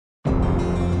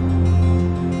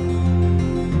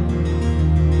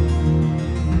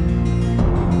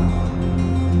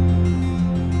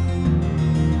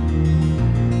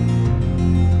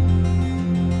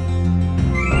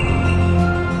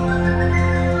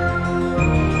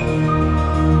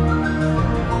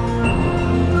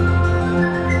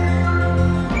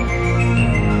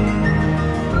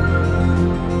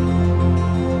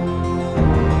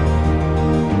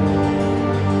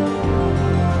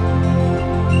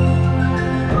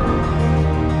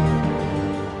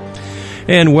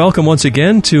And welcome once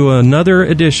again to another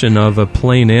edition of A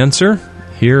Plain Answer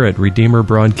here at Redeemer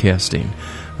Broadcasting.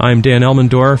 I'm Dan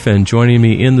Elmendorf, and joining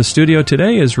me in the studio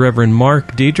today is Reverend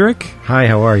Mark Diedrich. Hi,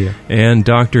 how are you? And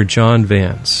Dr. John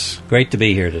Vance. Great to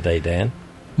be here today, Dan.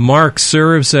 Mark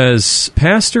serves as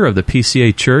pastor of the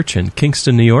PCA Church in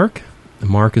Kingston, New York.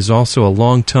 Mark is also a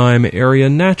longtime area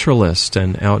naturalist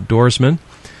and outdoorsman.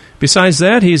 Besides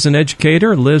that, he's an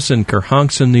educator, lives in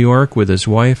Kerhonkson, New York with his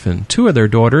wife and two of their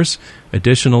daughters.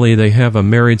 Additionally, they have a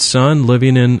married son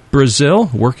living in Brazil,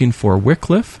 working for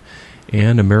Wycliffe,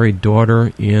 and a married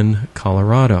daughter in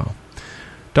Colorado.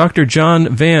 Dr. John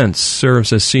Vance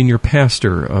serves as senior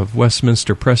pastor of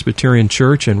Westminster Presbyterian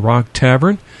Church in Rock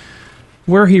Tavern,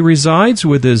 where he resides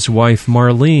with his wife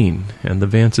Marlene. And the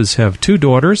Vances have two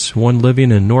daughters, one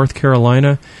living in North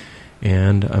Carolina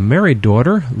and a married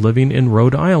daughter living in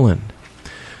Rhode Island.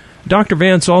 Dr.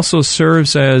 Vance also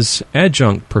serves as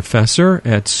adjunct professor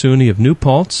at SUNY of New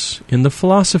Paltz in the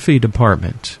philosophy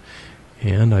department.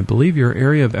 And I believe your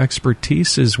area of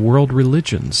expertise is world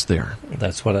religions there.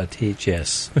 That's what I teach,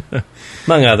 yes.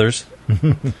 Among others.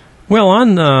 Well,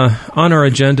 on our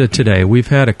agenda today, we've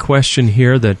had a question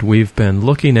here that we've been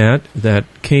looking at that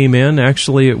came in.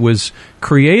 Actually, it was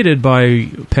created by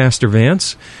Pastor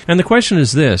Vance. And the question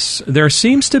is this: there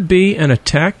seems to be an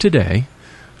attack today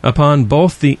upon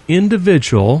both the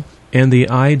individual and the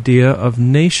idea of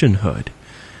nationhood,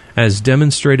 as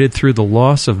demonstrated through the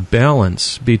loss of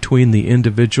balance between the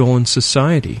individual and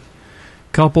society,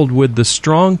 coupled with the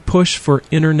strong push for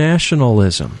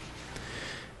internationalism.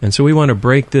 And so we want to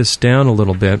break this down a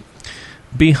little bit.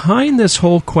 Behind this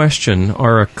whole question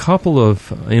are a couple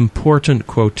of important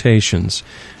quotations.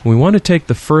 We want to take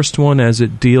the first one as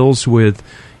it deals with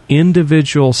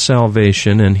individual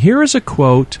salvation. And here is a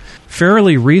quote,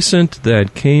 fairly recent,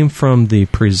 that came from the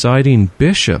presiding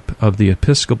bishop of the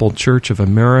Episcopal Church of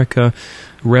America,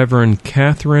 Reverend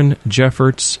Catherine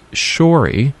Jefferts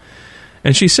Schori.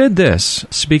 And she said this,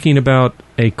 speaking about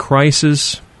a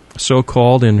crisis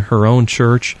so-called in her own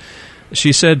church.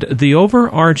 She said, "The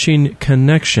overarching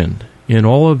connection in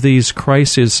all of these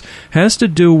crises has to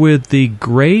do with the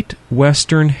great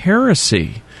Western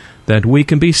heresy that we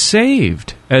can be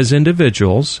saved as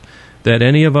individuals, that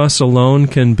any of us alone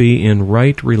can be in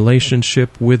right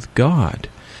relationship with God."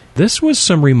 This was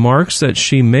some remarks that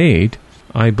she made,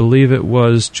 I believe it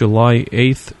was July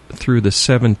 8th through the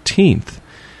 17th,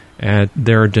 at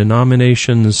their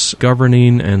denomination's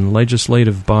governing and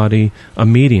legislative body, a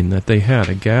meeting that they had,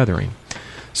 a gathering.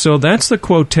 So that's the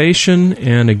quotation,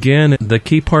 and again, the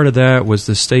key part of that was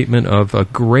the statement of a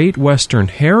great Western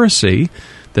heresy,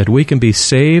 that we can be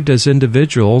saved as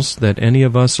individuals, that any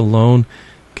of us alone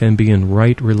can be in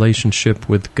right relationship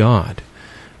with God.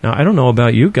 Now, I don't know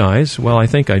about you guys. Well, I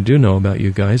think I do know about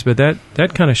you guys, but that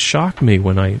kind of shocked me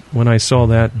when I saw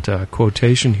that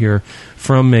quotation here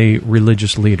from a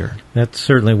religious leader. That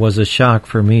certainly was a shock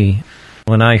for me.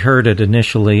 When I heard it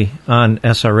initially on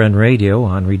SRN Radio,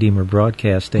 on Redeemer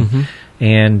Broadcasting,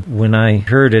 and when I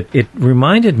heard it, it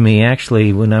reminded me,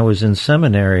 actually, when I was in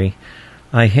seminary,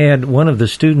 I had one of the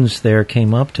students there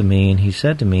came up to me, and he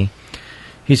said to me,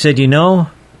 he said, "You know,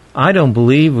 I don't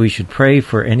believe we should pray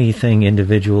for anything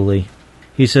individually."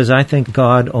 He says, "I think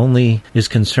God only is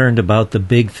concerned about the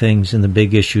big things and the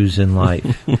big issues in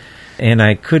life." And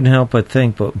I couldn't help but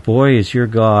think, but boy, is your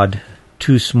God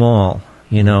too small.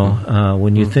 You know,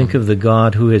 when you think of the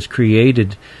God who has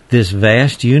created this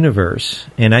vast universe,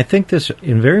 and I think this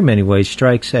in very many ways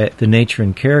strikes at the nature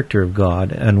and character of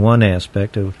God on one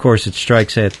aspect. Of course, it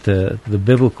strikes at the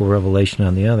biblical revelation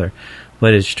on the other.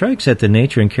 But it strikes at the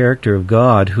nature and character of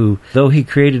God, who, though He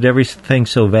created everything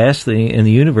so vastly in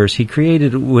the universe, He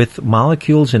created it with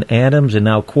molecules and atoms and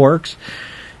now quarks.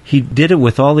 He did it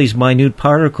with all these minute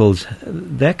particles.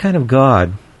 That kind of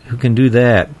God, who can do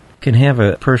that, can have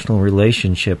a personal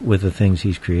relationship with the things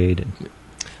He's created.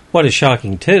 What is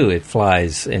shocking, too, it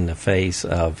flies in the face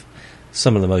of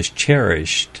some of the most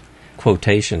cherished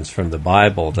quotations from the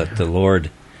Bible, that the Lord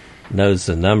knows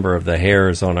the number of the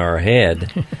hairs on our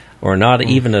head, or not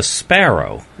even a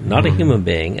sparrow, not a human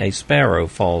being, a sparrow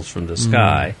falls from the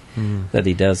sky, that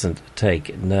He doesn't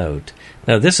take note.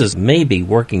 Now, this is maybe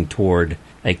working toward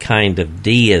a kind of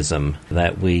deism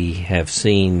that we have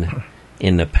seen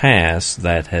in the past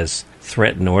that has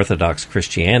threatened Orthodox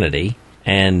Christianity,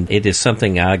 and it is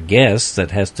something, I guess,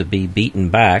 that has to be beaten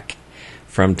back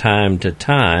from time to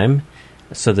time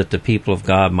so that the people of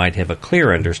God might have a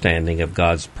clear understanding of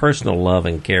God's personal love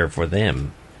and care for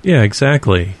them. Yeah,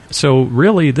 exactly. So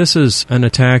really, this is an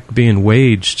attack being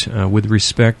waged with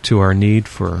respect to our need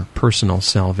for personal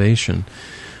salvation.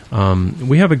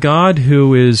 We have a God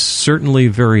who is certainly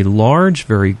very large,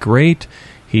 very great.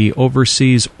 He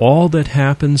oversees all that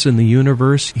happens in the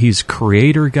universe. He's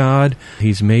Creator God.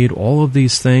 He's made all of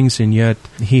these things, and yet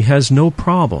He has no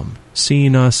problem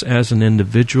seeing us as an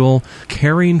individual,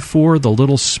 caring for the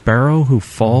little sparrow who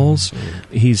falls.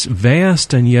 He's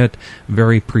vast and yet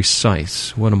very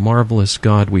precise. What a marvelous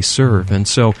God we serve. And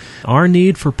so our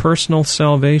need for personal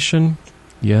salvation,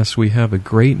 yes, we have a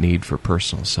great need for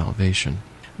personal salvation.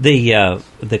 The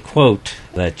quote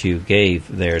that you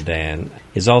gave there, Dan,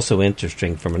 is also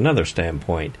interesting from another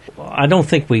standpoint. I don't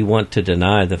think we want to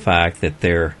deny the fact that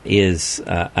there is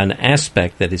an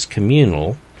aspect that is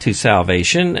communal to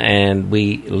salvation, and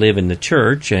we live in the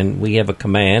church, and we have a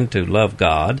command to love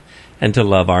God and to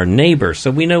love our neighbor.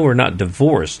 So we know we're not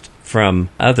divorced from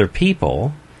other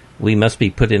people. We must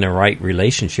be put in a right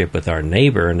relationship with our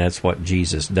neighbor, and that's what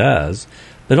Jesus does.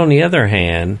 But on the other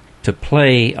hand, to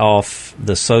play off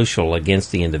the social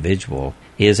against the individual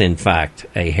is, in fact,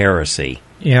 a heresy.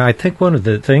 Yeah, I think one of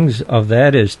the things of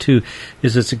that is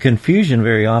it's a confusion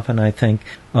very often, I think,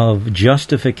 of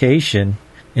justification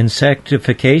and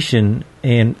sanctification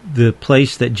and the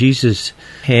place that Jesus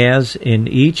has in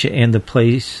each and the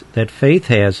place that faith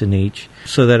has in each.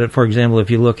 So that, for example,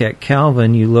 if you look at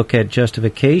Calvin, you look at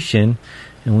justification,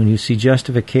 and when you see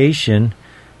justification,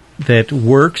 that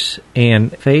works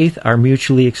and faith are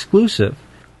mutually exclusive.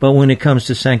 But when it comes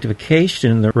to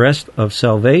sanctification, the rest of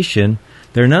salvation,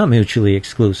 they're not mutually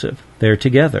exclusive. They're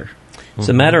together. It's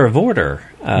a matter of order.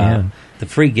 The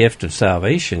free gift of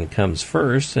salvation comes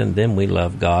first, and then we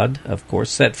love God, of course,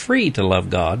 set free to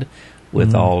love God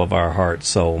with all of our heart,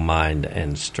 soul, mind,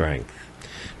 and strength.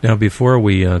 Now, before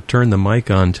we turn the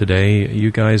mic on today,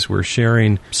 you guys were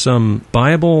sharing some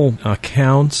Bible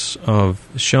accounts of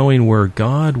showing where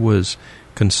God was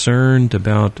concerned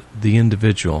about the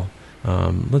individual.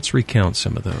 Let's recount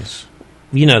some of those.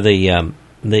 You know,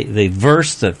 the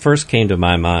verse that first came to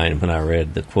my mind when I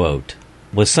read the quote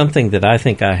was something that I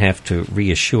think I have to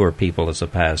reassure people as a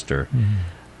pastor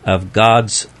of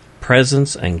God's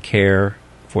presence and care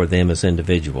for them as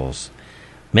individuals.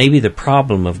 Maybe the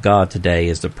problem of God today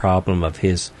is the problem of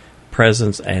His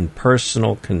presence and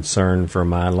personal concern for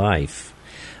my life.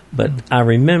 But I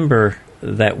remember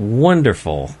that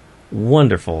wonderful,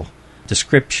 wonderful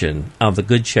description of the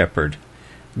Good Shepherd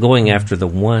going after the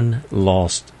one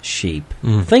lost sheep.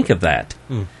 Think of that.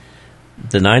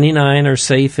 The 99 are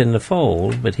safe in the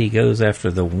fold, but He goes after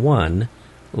the one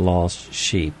lost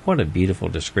sheep. What a beautiful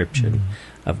description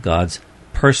of God's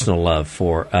personal love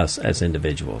for us as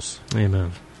individuals.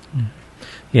 Amen.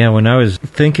 Yeah, when I was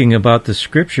thinking about the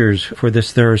scriptures for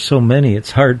this, there are so many,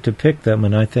 it's hard to pick them,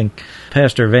 and I think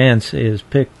Pastor Vance has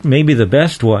picked maybe the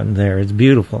best one there. It's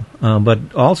beautiful.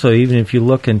 But also, even if you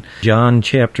look in John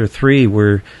chapter 3,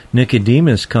 where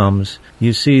Nicodemus comes,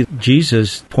 you see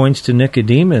Jesus points to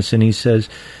Nicodemus, and He says,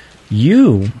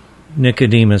 "You,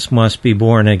 Nicodemus, must be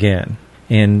born again,"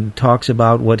 and talks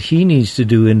about what he needs to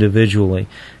do individually.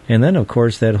 And then, of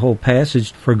course, that whole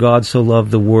passage, "For God so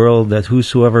loved the world that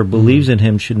whosoever believes in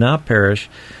Him should not perish,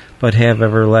 but have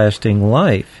everlasting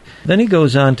life." Then he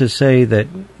goes on to say that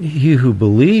he who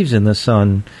believes in the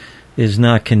Son is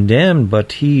not condemned,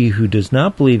 but he who does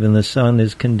not believe in the Son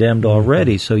is condemned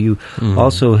already. So you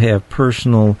also have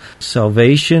personal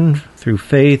salvation through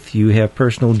faith. You have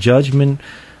personal judgment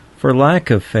for lack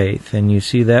of faith. And you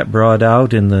see that brought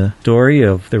out in the story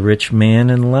of the rich man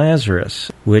and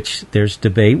Lazarus, which there's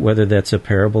debate whether that's a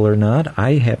parable or not.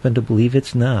 I happen to believe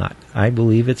it's not. I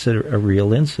believe it's a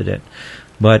real incident.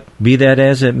 But be that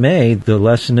as it may, the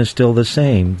lesson is still the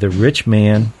same. The rich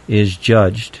man is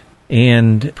judged,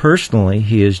 and personally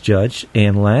he is judged,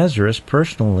 and Lazarus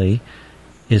personally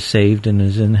is saved and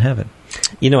is in heaven.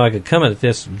 You know, I could come at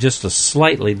this just a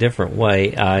slightly different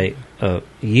way. I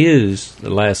used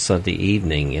last Sunday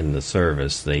evening in the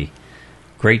service the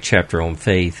great chapter on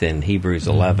faith in Hebrews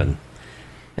 11.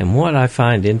 And what I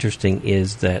find interesting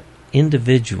is that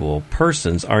individual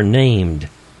persons are named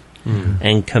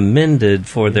and commended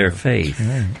for their faith.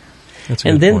 That's a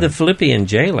and good then point. the Philippian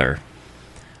jailer,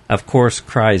 of course,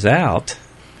 cries out,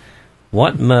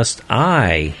 "What must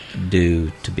I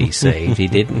do to be saved?" He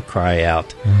didn't cry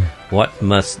out, "What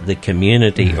must the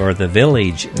community or the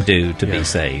village do to be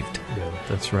saved?"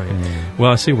 That's right.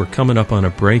 Well, I see we're coming up on a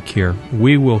break here.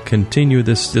 We will continue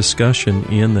this discussion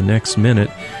in the next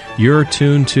minute. You're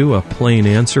tuned to A Plain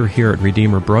Answer here at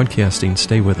Redeemer Broadcasting.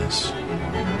 Stay with us.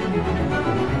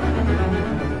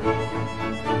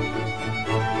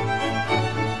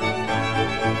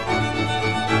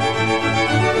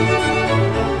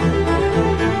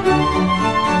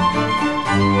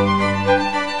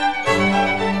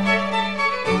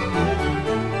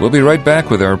 We'll be right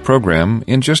back with our program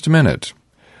in just a minute.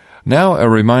 Now, a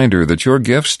reminder that your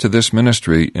gifts to this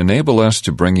ministry enable us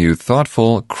to bring you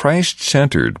thoughtful,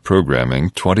 Christ-centered programming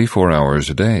 24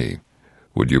 hours a day.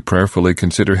 Would you prayerfully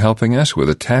consider helping us with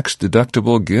a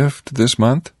tax-deductible gift this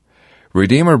month?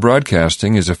 Redeemer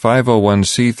Broadcasting is a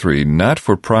 501c3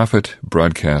 not-for-profit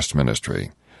broadcast ministry.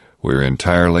 We're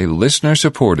entirely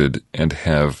listener-supported and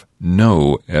have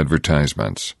no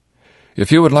advertisements. If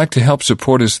you would like to help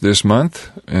support us this month,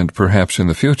 and perhaps in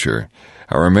the future,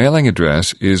 our mailing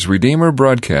address is Redeemer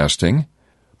Broadcasting,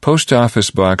 Post Office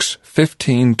Box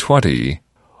 1520,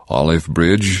 Olive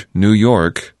Bridge, New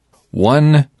York,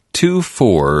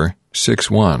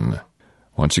 12461.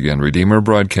 Once again, Redeemer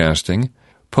Broadcasting,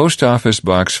 Post Office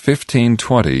Box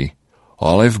 1520,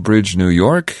 Olive Bridge, New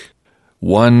York,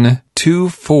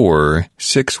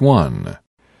 12461.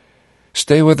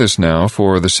 Stay with us now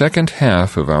for the second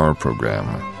half of our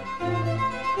program.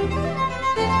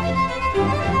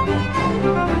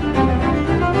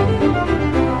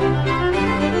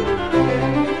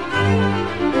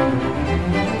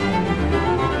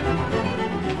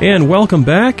 And welcome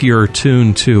back. You're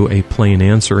tuned to A Plain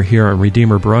Answer here on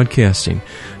Redeemer Broadcasting.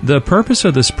 The purpose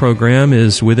of this program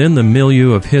is within the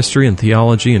milieu of history and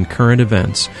theology and current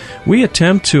events. We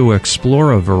attempt to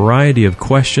explore a variety of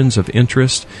questions of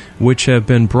interest which have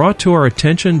been brought to our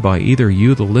attention by either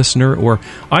you, the listener, or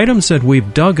items that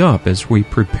we've dug up as we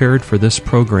prepared for this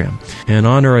program. And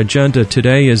on our agenda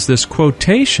today is this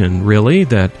quotation, really,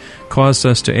 that caused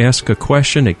us to ask a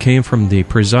question. It came from the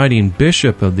presiding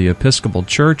bishop of the Episcopal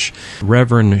Church,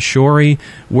 Reverend Shorey,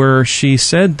 where she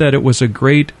said that it was a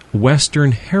great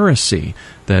Western heresy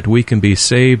that we can be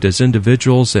saved as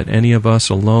individuals, that any of us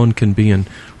alone can be in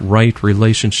right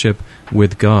relationship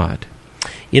with God.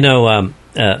 You know,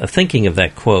 thinking of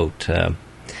that quote,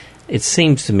 it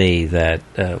seems to me that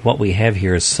what we have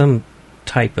here is some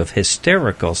type of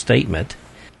hysterical statement,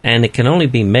 and it can only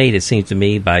be made, it seems to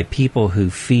me, by people who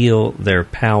feel their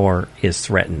power is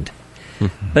threatened.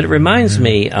 But it reminds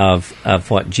me of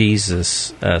what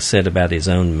Jesus said about his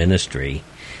own ministry.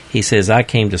 He says, I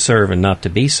came to serve and not to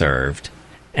be served.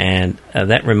 And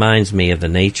that reminds me of the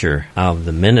nature of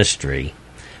the ministry.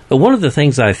 But one of the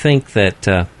things I think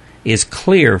that is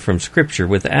clear from Scripture,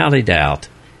 without a doubt,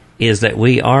 is that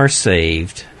we are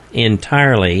saved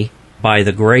entirely by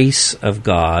the grace of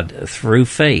God through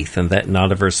faith, and that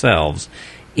not of ourselves.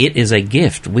 It is a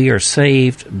gift. We are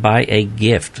saved by a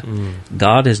gift.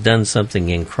 God has done something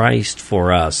in Christ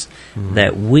for us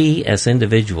that we as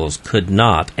individuals could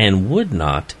not and would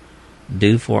not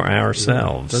do for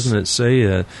ourselves. Doesn't it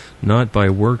say, not by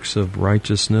works of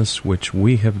righteousness which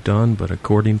we have done, but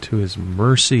according to his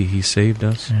mercy he saved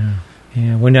us?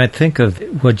 Yeah. When I think of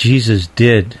what Jesus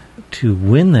did to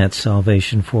win that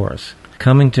salvation for us,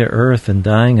 coming to earth and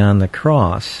dying on the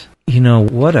cross, you know,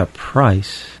 what a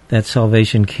price that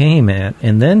salvation came at.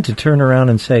 And then to turn around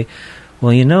and say,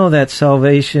 well, you know, that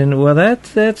salvation, well,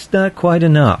 that's not quite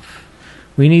enough.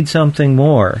 We need something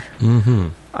more.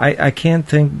 I can't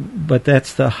think, but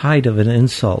that's the height of an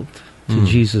insult to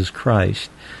Jesus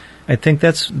Christ. I think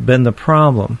that's been the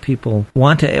problem. People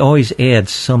want to always add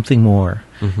something more.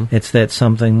 It's that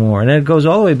something more. And it goes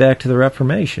all the way back to the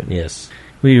Reformation. Yes.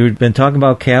 We've been talking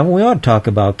about Calvin. We ought to talk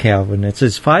about Calvin. It's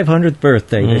his 500th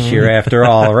birthday this year, after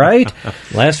all, right?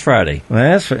 Last Friday.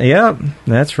 That's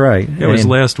right. It was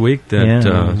last week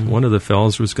that one of the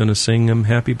fellows was going to sing him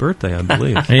happy birthday, I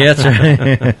believe. That's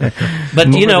right. But,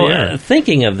 you know,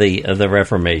 thinking of the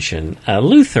Reformation,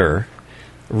 Luther,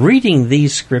 reading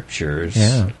these scriptures,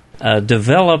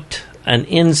 developed an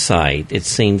insight, it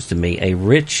seems to me, a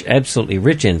rich, absolutely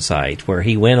rich insight, where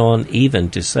he went on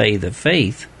even to say that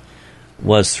faith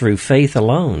was through faith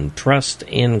alone, trust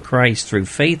in Christ through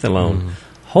faith alone.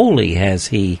 Wholly has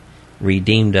he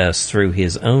redeemed us through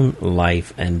his own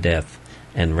life and death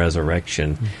and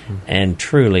resurrection. And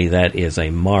truly that is a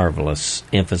marvelous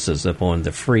emphasis upon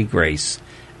the free grace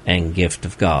and gift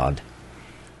of God.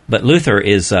 But Luther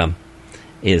is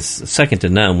second to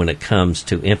none when it comes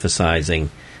to emphasizing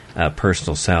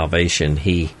personal salvation.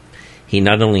 He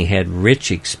not only had rich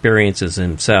experiences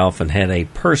himself and had a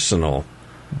personal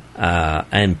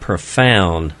and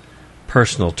profound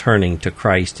personal turning to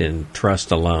Christ in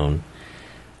trust alone,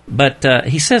 but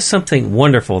he says something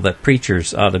wonderful that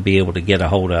preachers ought to be able to get a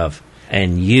hold of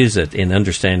and use it in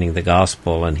understanding the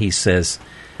gospel. And he says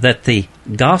that the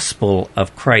gospel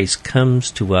of Christ comes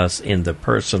to us in the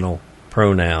personal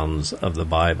pronouns of the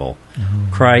Bible.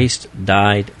 Christ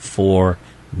died for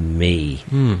me.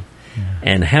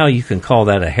 And how you can call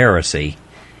that a heresy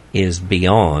is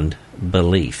beyond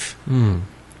belief.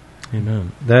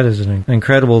 Amen. That is an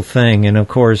incredible thing. And of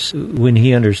course, when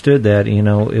he understood that,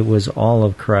 it was all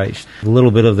of Christ. A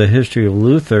little bit of the history of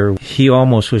Luther, he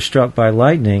almost was struck by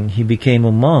lightning. He became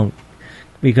a monk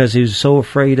because he was so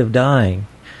afraid of dying.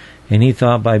 And he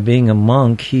thought by being a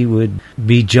monk, he would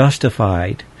be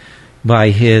justified by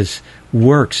his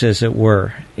works, as it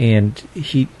were. And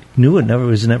he knew it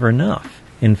was never enough.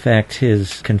 In fact,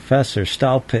 his confessor,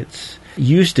 Staupitz,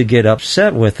 used to get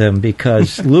upset with him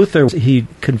because Luther, he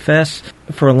confessed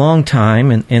for a long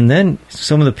time, and then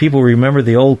some of the people remember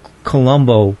the old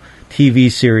Columbo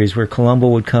TV series where Columbo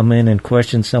would come in and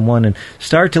question someone and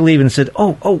start to leave and said,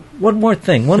 oh, one more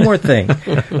thing.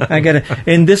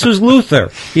 And this was Luther.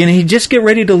 He'd just get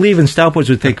ready to leave, and Staupitz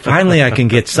would think, finally I can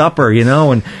get supper,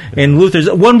 and Luther's,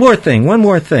 one more thing,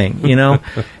 and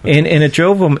it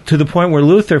drove him to the point where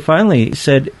Luther finally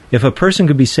said, if a person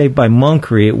could be saved by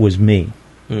monkery, it was me.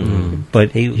 Mm-hmm.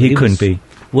 But he couldn't be.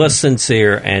 Was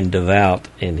sincere and devout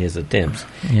in his attempts.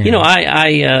 Yeah.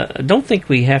 I don't think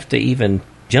we have to even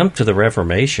jump to the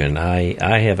Reformation.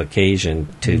 I have occasion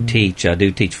to teach. I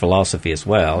do teach philosophy as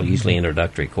well, usually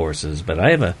introductory courses, but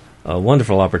I have a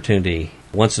wonderful opportunity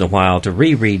once in a while to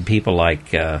reread people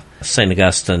like St.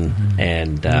 Augustine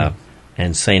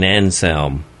and St.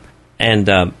 Anselm.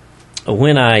 And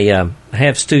when I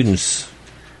have students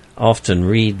often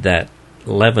read that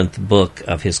 11th book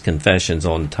of his Confessions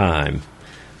on Time,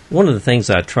 one of the things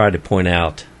I try to point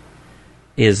out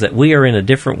is that we are in a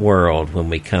different world when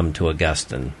we come to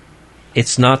Augustine.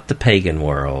 It's not the pagan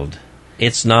world.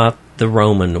 It's not the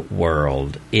Roman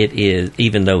world. It is,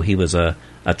 even though he was a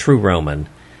true Roman,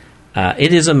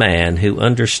 it is a man who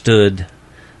understood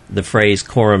the phrase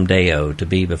coram Deo, to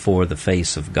be before the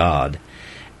face of God.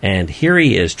 And here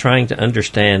he is trying to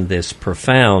understand this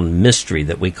profound mystery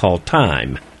that we call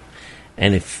time.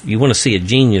 And if you want to see a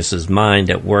genius's mind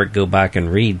at work, go back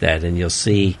and read that, and you'll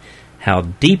see how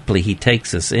deeply he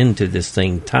takes us into this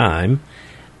thing, time.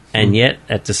 And yet,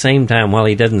 at the same time, while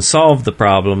he doesn't solve the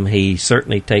problem, he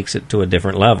certainly takes it to a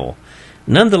different level.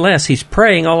 Nonetheless, he's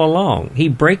praying all along. He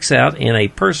breaks out in a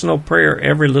personal prayer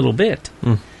every little bit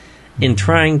in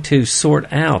trying to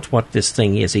sort out what this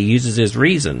thing is. He uses his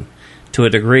reason to a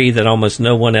degree that almost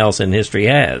no one else in history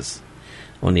has.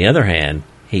 On the other hand,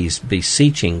 he's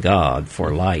beseeching God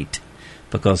for light,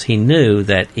 because he knew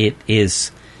that it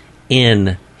is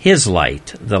in his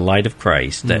light, the light of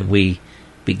Christ, that we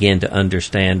begin to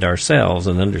understand ourselves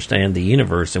and understand the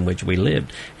universe in which we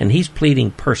lived. And he's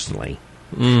pleading personally.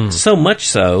 So much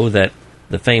so that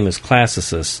the famous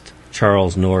classicist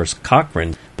Charles Norris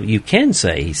Cochrane, you can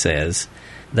say, he says,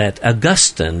 that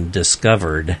Augustine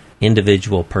discovered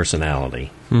individual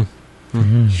personality,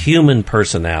 human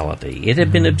personality. It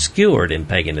had been obscured in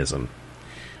paganism.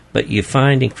 But you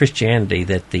find in Christianity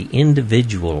that the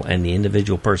individual and the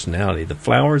individual personality, the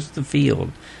flowers of the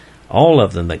field, all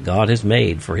of them that God has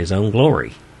made for his own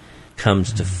glory,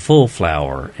 comes to full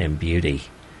flower and beauty.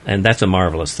 And that's a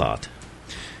marvelous thought.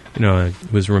 I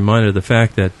was reminded of the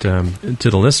fact that, to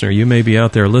the listener, you may be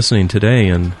out there listening today,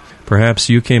 and perhaps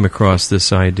you came across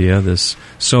this idea, this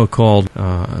so-called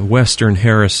Western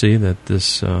heresy that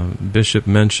this bishop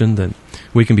mentioned, that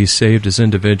we can be saved as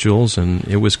individuals, and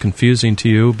it was confusing to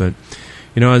you. But,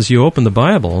 as you open the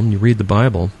Bible and you read the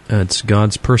Bible, it's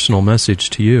God's personal message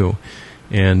to you.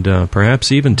 And perhaps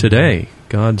even today,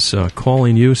 God's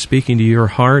calling you, speaking to your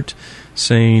heart,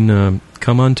 saying,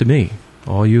 come unto me,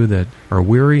 all you that are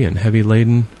weary and heavy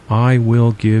laden, I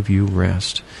will give you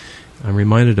rest. I'm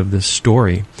reminded of this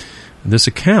story, this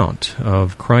account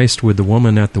of Christ with the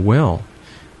woman at the well.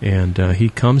 And he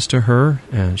comes to her,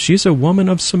 and she's a woman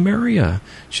of Samaria.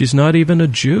 She's not even a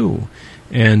Jew.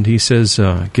 And he says,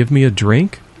 give me a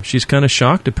drink. She's kind of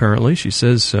shocked, apparently. She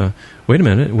says, wait a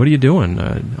minute, what are you doing?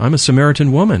 I'm a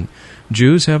Samaritan woman.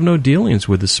 Jews have no dealings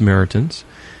with the Samaritans.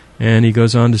 And he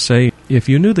goes on to say, if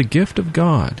you knew the gift of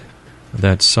God,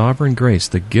 that sovereign grace,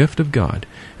 the gift of God,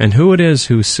 and who it is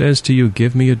who says to you,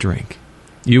 give me a drink,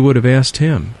 you would have asked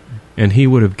him, and he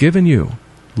would have given you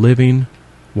living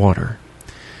water.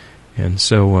 And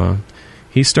so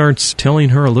he starts telling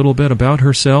her a little bit about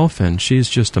herself, and she's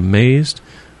just amazed.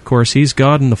 Of course, he's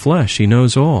God in the flesh. He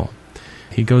knows all.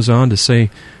 He goes on to say,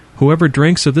 whoever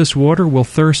drinks of this water will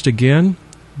thirst again,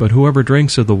 but whoever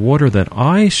drinks of the water that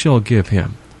I shall give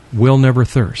him will never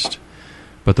thirst.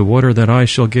 But the water that I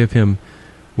shall give him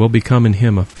will become in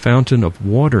him a fountain of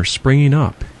water springing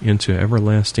up into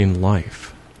everlasting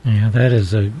life. Yeah, that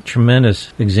is a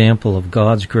tremendous example of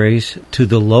God's grace to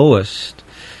the lowest.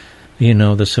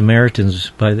 The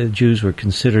Samaritans by the Jews were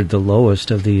considered the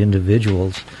lowest of the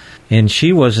individuals. And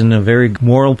she wasn't a very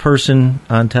moral person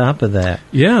on top of that.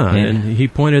 Yeah, and he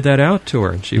pointed that out to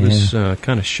her, and she was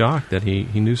kind of shocked that he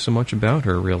knew so much about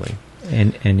her, really.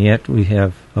 And yet we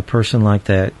have a person like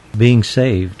that being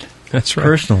saved. That's right.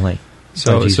 Personally.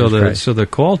 So the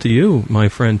call to you, my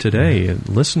friend, today,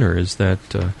 listener, is that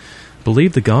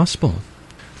believe the gospel.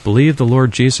 Believe the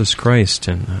Lord Jesus Christ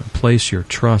and place your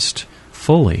trust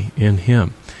fully in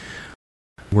Him.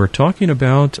 We're talking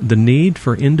about the need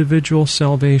for individual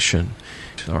salvation.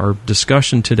 Our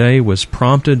discussion today was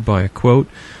prompted by a quote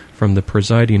from the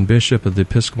presiding bishop of the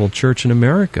Episcopal Church in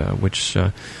America, which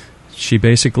she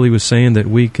basically was saying that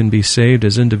we can be saved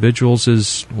as individuals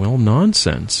is, well,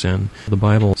 nonsense, and the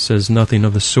Bible says nothing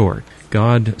of the sort.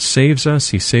 God saves us,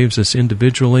 He saves us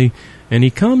individually, and He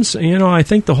comes, I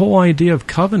think the whole idea of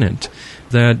covenant,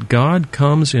 that God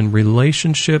comes in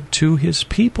relationship to His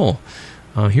people.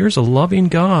 Here's a loving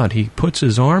God. He puts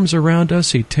His arms around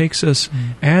us. He takes us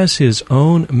as His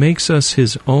own, makes us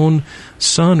His own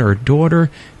son or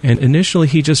daughter, and initially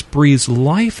He just breathes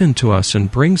life into us and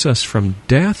brings us from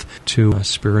death to a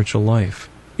spiritual life.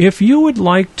 If you would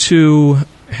like to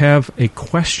have a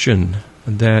question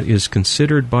that is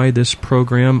considered by this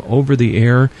program over the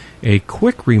air, a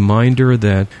quick reminder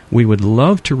that we would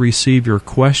love to receive your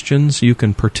questions. You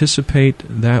can participate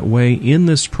that way in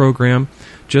this program.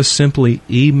 Just simply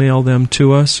email them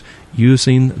to us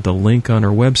using the link on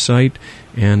our website.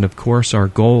 And of course, our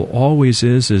goal always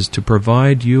is to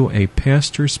provide you a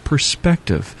pastor's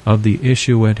perspective of the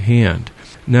issue at hand.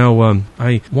 Now,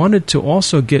 I wanted to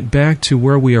also get back to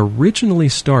where we originally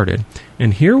started,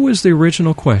 and here was the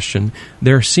original question.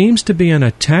 There seems to be an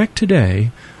attack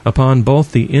today upon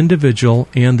both the individual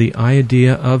and the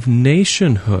idea of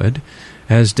nationhood,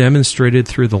 as demonstrated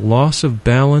through the loss of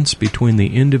balance between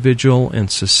the individual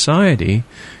and society,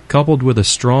 coupled with a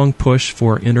strong push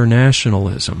for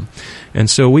internationalism. And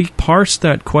so we parsed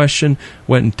that question,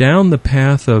 went down the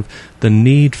path of the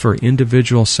need for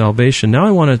individual salvation. Now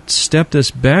I want to step this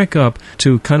back up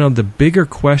to kind of the bigger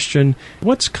question,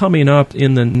 what's coming up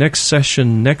in the next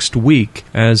session next week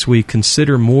as we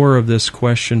consider more of this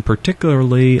question,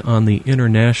 particularly on the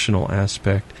international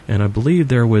aspect. And I believe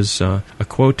there was a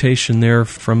quotation there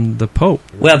from the Pope.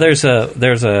 Well, there's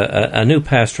a new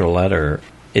pastoral letter.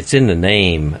 It's in the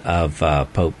name of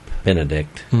Pope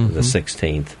Benedict the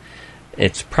 16th.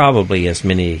 It's probably, as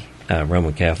many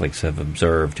Roman Catholics have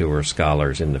observed who are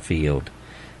scholars in the field,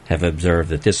 have observed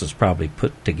that this was probably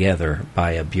put together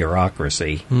by a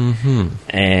bureaucracy.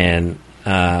 And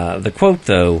the quote,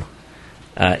 though,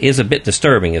 is a bit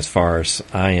disturbing as far as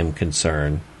I am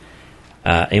concerned,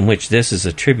 in which this is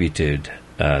attributed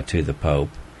to the Pope.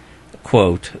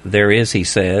 Quote, "There is," he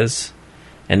says,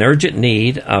 "an urgent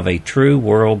need of a true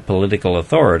world political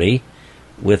authority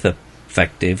with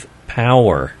effective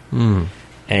power."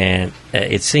 And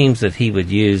it seems that he would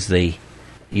use the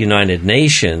United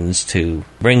Nations to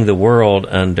bring the world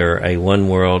under a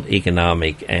one-world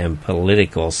economic and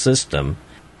political system,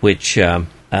 which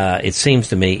it seems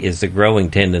to me is the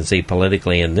growing tendency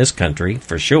politically in this country,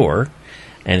 for sure,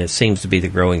 and it seems to be the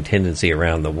growing tendency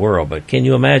around the world. But can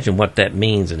you imagine what that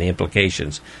means and the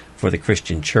implications for the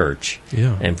Christian church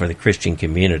and for the Christian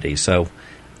community? So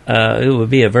it would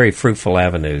be a very fruitful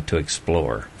avenue to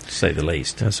explore, to say the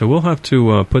least. So we'll have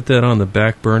to put that on the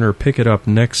back burner, pick it up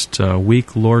next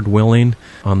week, Lord willing,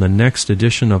 on the next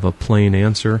edition of A Plain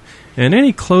Answer. And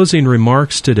any closing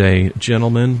remarks today,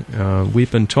 gentlemen?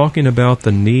 We've been talking about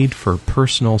the need for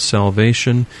personal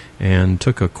salvation and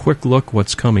took a quick look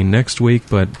what's coming next week.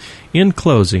 But in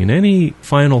closing, any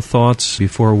final thoughts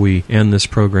before we end this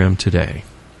program today?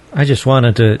 I just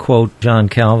wanted to quote John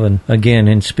Calvin again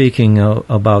in speaking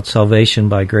about salvation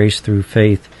by grace through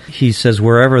faith. He says,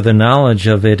 "Wherever the knowledge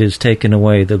of it is taken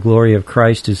away, the glory of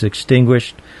Christ is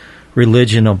extinguished,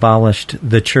 religion abolished,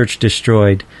 the church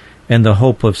destroyed, and the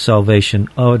hope of salvation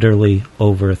utterly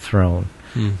overthrown."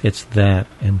 It's that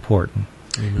important.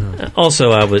 Amen.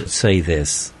 Also, I would say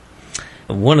this.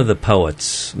 One of the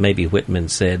poets, maybe Whitman,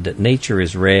 said that nature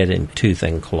is red in tooth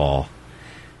and claw.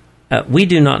 We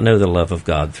do not know the love of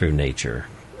God through nature.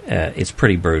 It's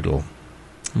pretty brutal.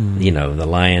 You know, the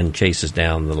lion chases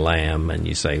down the lamb, and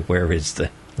you say, where is the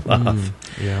love?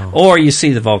 Or you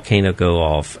see the volcano go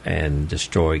off and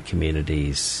destroy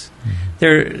communities.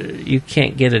 You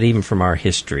can't get it even from our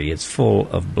history. It's full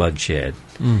of bloodshed.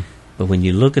 But when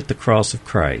you look at the cross of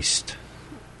Christ,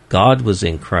 God was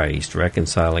in Christ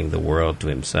reconciling the world to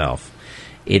Himself.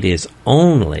 It is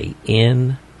only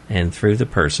in and through the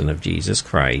person of Jesus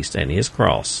Christ and His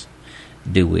cross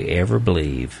do we ever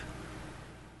believe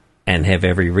and have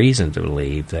every reason to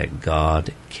believe that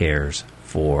God cares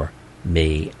for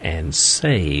me and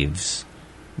saves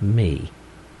me.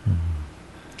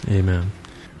 Amen.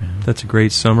 That's a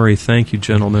great summary. Thank you,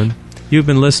 gentlemen. You've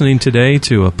been listening today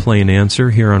to A Plain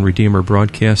Answer here on Redeemer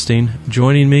Broadcasting.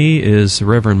 Joining me is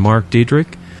Reverend Mark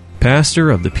Diedrich,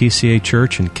 pastor of the PCA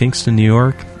Church in Kingston, New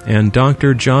York, and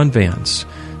Dr. John Vance,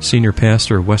 senior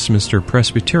pastor of Westminster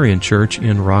Presbyterian Church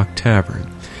in Rock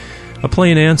Tavern. A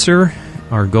Plain Answer,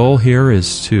 our goal here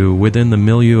is to, within the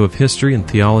milieu of history and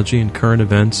theology and current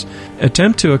events,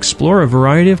 attempt to explore a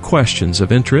variety of questions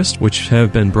of interest which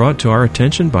have been brought to our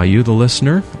attention by you, the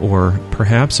listener, or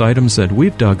perhaps items that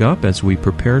we've dug up as we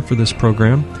prepared for this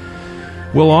program.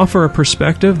 We'll offer a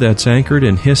perspective that's anchored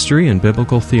in history and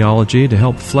biblical theology to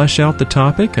help flesh out the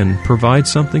topic and provide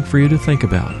something for you to think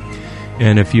about.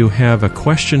 And if you have a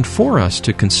question for us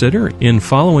to consider in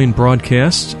following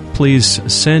broadcasts, please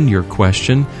send your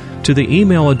question to the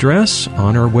email address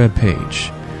on our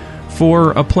webpage.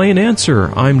 For A Plain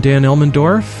Answer, I'm Dan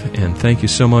Elmendorf, and thank you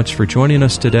so much for joining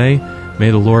us today. May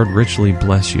the Lord richly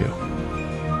bless you.